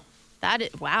 Wow.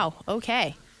 Wow.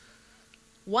 Okay.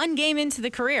 1 game into the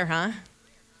career, huh?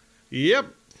 Yep.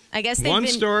 I guess one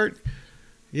start.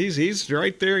 He's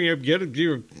right there. You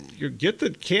get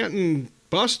the Canton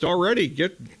bust already.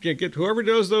 Get whoever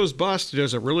does those busts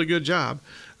does a really good job.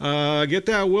 Get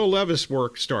that Will Levis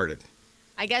work started.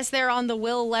 I guess they're on the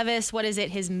Will Levis, what is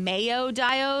it, his mayo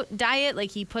diet?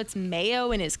 Like he puts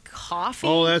mayo in his coffee?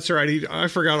 Oh, that's right. I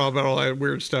forgot all about all that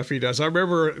weird stuff he does. I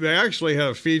remember they actually had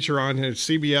a feature on his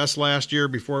CBS last year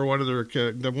before one of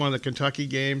the Kentucky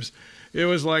games. It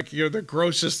was like the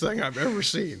grossest thing I've ever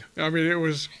seen. I mean, it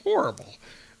was horrible.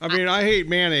 I mean, I hate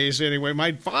mayonnaise anyway.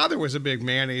 My father was a big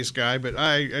mayonnaise guy, but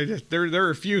there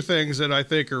are a few things that I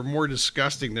think are more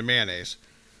disgusting than mayonnaise.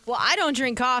 Well, I don't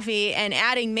drink coffee, and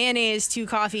adding mayonnaise to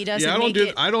coffee doesn't make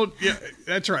it... Yeah,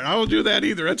 that's right. I don't do that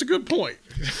either. That's a good point.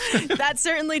 That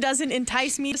certainly doesn't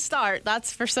entice me to start.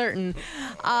 That's for certain.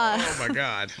 Oh, my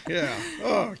God. Yeah.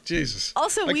 Oh, Jesus.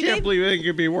 Also, I can't believe it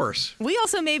could be worse. We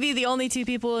also may be the only 2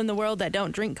 people in the world that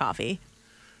don't drink coffee.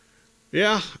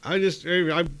 Yeah, I did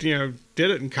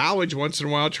it in college once in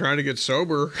a while trying to get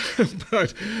sober.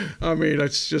 But, I mean,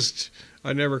 it's just,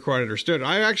 I never quite understood.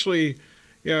 I actually...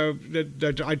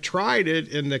 I tried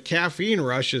it, and the caffeine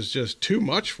rush is just too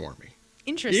much for me.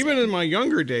 Interesting. Even in my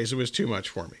younger days, it was too much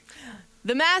for me.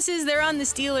 The masses, they're on the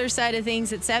Steelers side of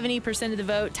things at 70% of the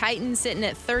vote. Titans sitting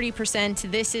at 30%.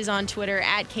 This is on Twitter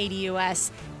at KDUS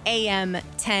AM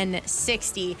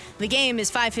 1060. The game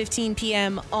is 5:15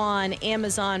 p.m. on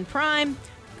Amazon Prime.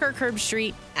 Kirk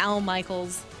Herbstreit, Al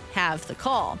Michaels have the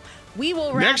call. We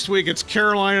will wrap. Next week, it's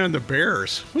Carolina and the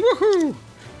Bears. Woohoo!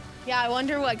 Yeah, I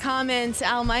wonder what comments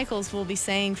Al Michaels will be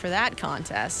saying for that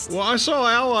contest. Well, I saw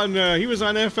Al on, he was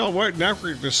on NFL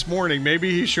Network this morning.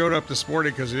 Maybe he showed up this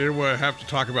morning because he didn't want to have to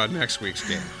talk about next week's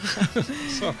game.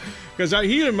 Because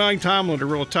he and Mike Tomlin are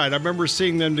real tight. I remember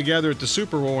seeing them together at the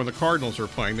Super Bowl when the Cardinals were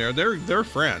playing there. They're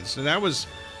friends. And that was,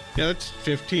 that's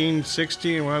 15,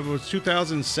 16, well, it was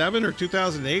 2007 or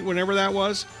 2008, whenever that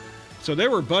was. So they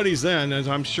were buddies then, and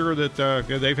I'm sure that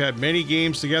they've had many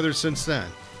games together since then.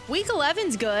 Week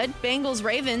 11's good.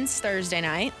 Bengals-Ravens Thursday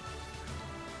night.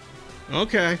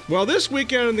 Okay. Well, this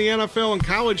weekend in the NFL and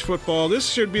college football, this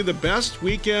should be the best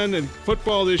weekend in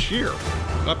football this year.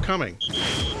 Upcoming.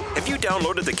 Have you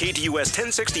downloaded the KDUS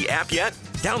 1060 app yet?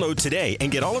 Download today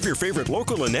and get all of your favorite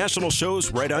local and national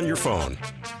shows right on your phone.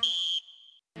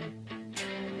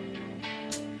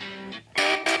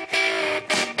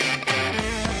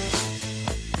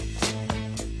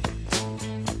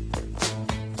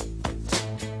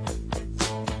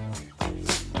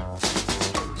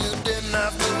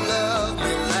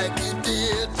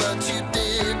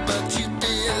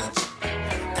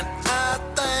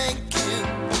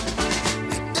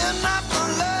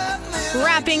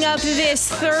 Wrapping up this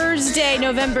Thursday,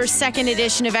 November 2nd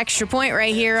edition of Extra Point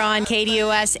right here on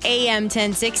KDUS AM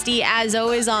 1060. As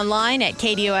always, online at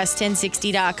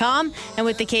KDUS1060.com and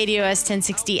with the KDUS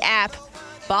 1060 app.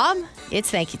 Bob, it's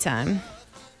thank you time.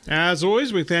 As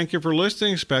always, we thank you for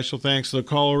listening. Special thanks to the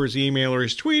callers,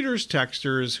 emailers, tweeters,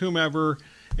 texters, whomever,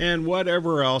 and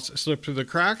whatever else slipped through the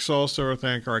cracks. Also,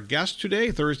 thank our guest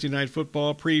today, Thursday Night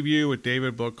Football Preview with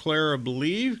David Beauclair, I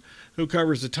believe, who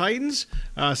covers the Titans.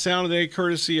 Sound of the day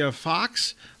courtesy of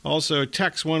Fox. Also,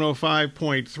 Tex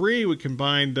 105.3. We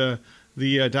combined the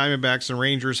Diamondbacks and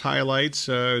Rangers highlights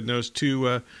in those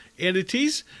two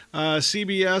entities.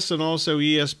 CBS and also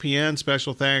ESPN.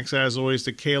 Special thanks, as always,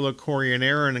 to Kayla, Corey, and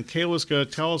Aaron. And Kayla's going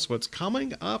to tell us what's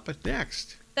coming up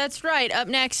next. That's right. Up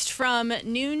next from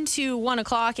noon to 1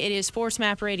 o'clock, it is Sports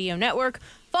Map Radio Network,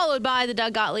 followed by the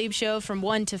Doug Gottlieb Show from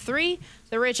 1 to 3,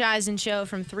 the Rich Eisen Show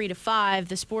from 3 to 5,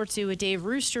 the Sports Zoo with Dave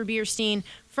Rooster Bierstein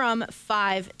from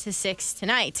 5 to 6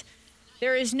 tonight.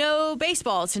 There is no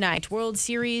baseball tonight. World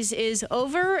Series is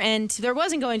over, and there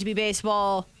wasn't going to be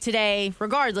baseball today,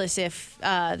 regardless if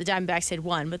the Diamondbacks had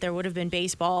won, but there would have been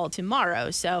baseball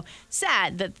tomorrow. So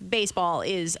sad that baseball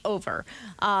is over.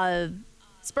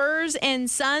 Spurs and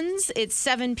Suns, it's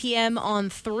 7 p.m. on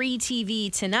 3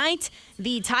 TV tonight.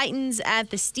 The Titans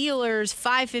at the Steelers,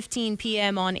 5:15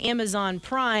 p.m. on Amazon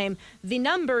Prime. The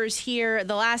numbers here,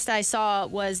 the last I saw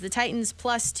was the Titans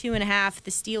plus 2.5,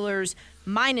 the Steelers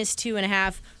minus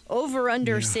 2.5,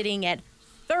 over-under sitting at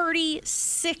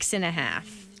 36.5.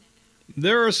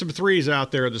 There are some threes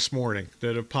out there this morning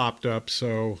that have popped up,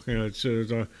 so it's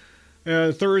a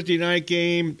Thursday night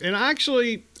game. And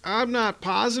actually, I'm not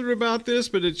positive about this,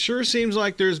 but it sure seems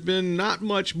like there's been not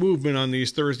much movement on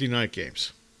these Thursday night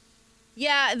games.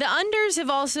 Yeah, the unders have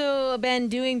also been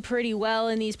doing pretty well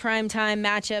in these primetime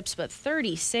matchups, but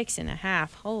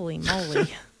 36.5, holy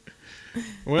moly.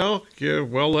 Well,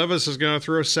 Levis is going to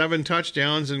throw 7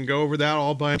 touchdowns and go over that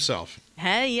all by himself.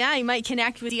 Hey, yeah, he might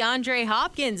connect with DeAndre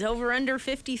Hopkins over under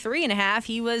 53.5.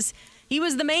 He was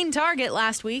the main target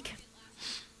last week.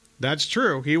 That's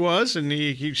true. He was, and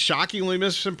he shockingly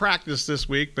missed some practice this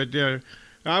week. But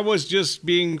I was just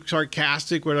being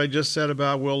sarcastic what I just said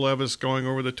about Will Levis going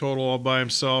over the total all by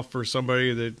himself for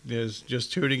somebody that is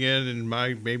just tuning in and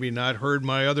maybe not heard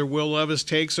my other Will Levis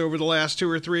takes over the last 2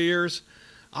 or 3 years.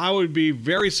 I would be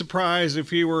very surprised if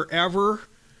he were ever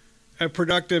a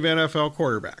productive NFL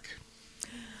quarterback.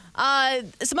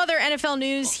 Some other NFL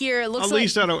news here. It looks at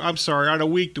least on a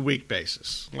week-to-week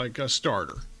basis, like a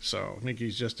starter. So I think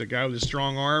he's just a guy with a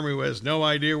strong arm who has no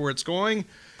idea where it's going.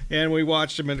 And we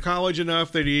watched him in college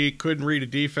enough that he couldn't read a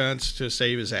defense to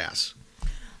save his ass.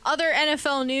 Other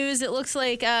NFL news, it looks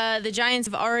like the Giants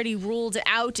have already ruled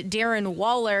out Darren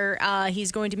Waller.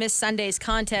 He's going to miss Sunday's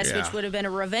contest, which would have been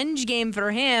a revenge game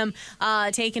for him,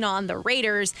 taking on the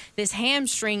Raiders. This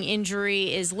hamstring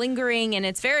injury is lingering, and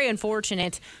it's very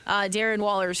unfortunate. Darren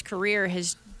Waller's career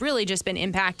has really just been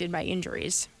impacted by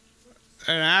injuries.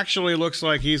 It actually looks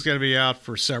like he's going to be out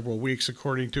for several weeks,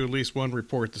 according to at least one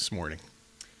report this morning.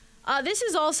 This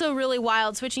is also really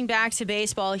wild. Switching back to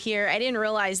baseball here, I didn't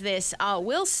realize this.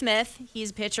 Will Smith,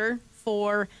 he's a pitcher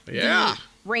for the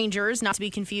Rangers, not to be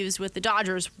confused with the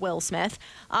Dodgers' Will Smith.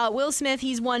 Will Smith,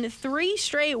 he's won 3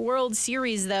 straight World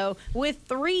Series, though, with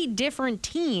 3 different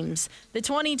teams. The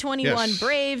 2021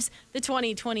 Braves, the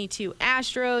 2022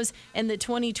 Astros, and the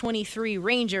 2023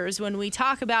 Rangers. When we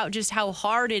talk about just how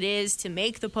hard it is to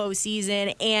make the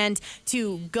postseason and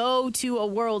to go to a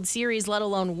World Series, let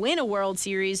alone win a World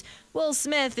Series, Will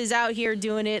Smith is out here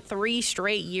doing it 3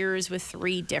 straight years with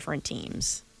 3 different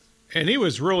teams. And he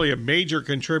was really a major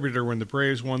contributor when the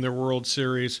Braves won their World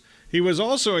Series. He was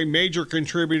also a major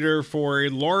contributor for a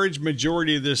large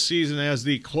majority of this season as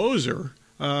the closer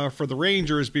for the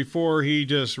Rangers before he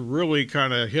just really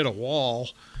kind of hit a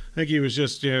wall. I think he was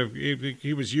just,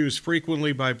 he was used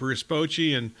frequently by Bruce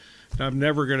Bochy, and I'm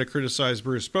never going to criticize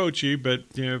Bruce Bochy, but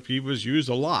he was used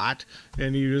a lot,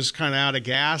 and he was kind of out of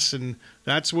gas, and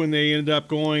that's when they ended up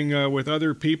going with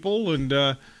other people, and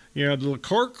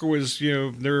Leclerc was,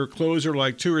 their closer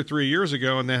like 2 or 3 years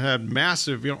ago, and they had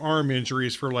massive arm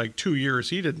injuries for like 2 years.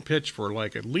 He didn't pitch for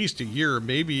like at least a year,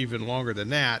 maybe even longer than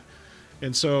that.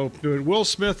 And so Will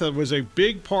Smith was a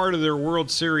big part of their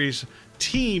World Series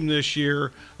team this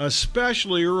year,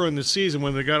 especially early in the season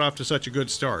when they got off to such a good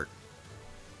start.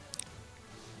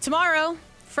 Tomorrow,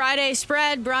 Friday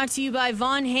spread brought to you by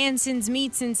Von Hansen's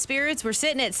Meats and Spirits. We're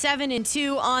sitting at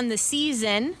 7-2 on the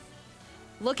season.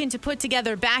 Looking to put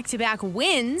together back-to-back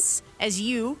wins as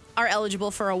you are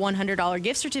eligible for a $100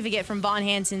 gift certificate from Von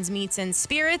Hansen's Meats and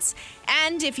Spirits.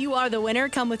 And if you are the winner,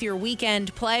 come with your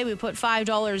weekend play. We put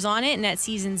 $5 on it, and at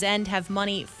season's end have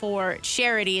money for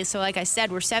charity. So like I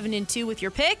said, we're 7-2 with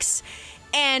your picks,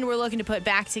 and we're looking to put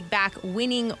back-to-back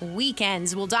winning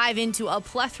weekends. We'll dive into a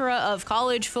plethora of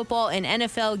college football and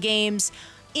NFL games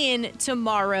in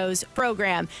tomorrow's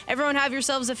program. Everyone have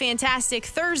yourselves a fantastic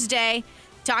Thursday.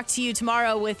 Talk to you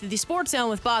tomorrow with the Sports Zone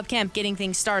with Bob Kemp, getting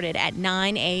things started at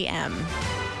 9 a.m.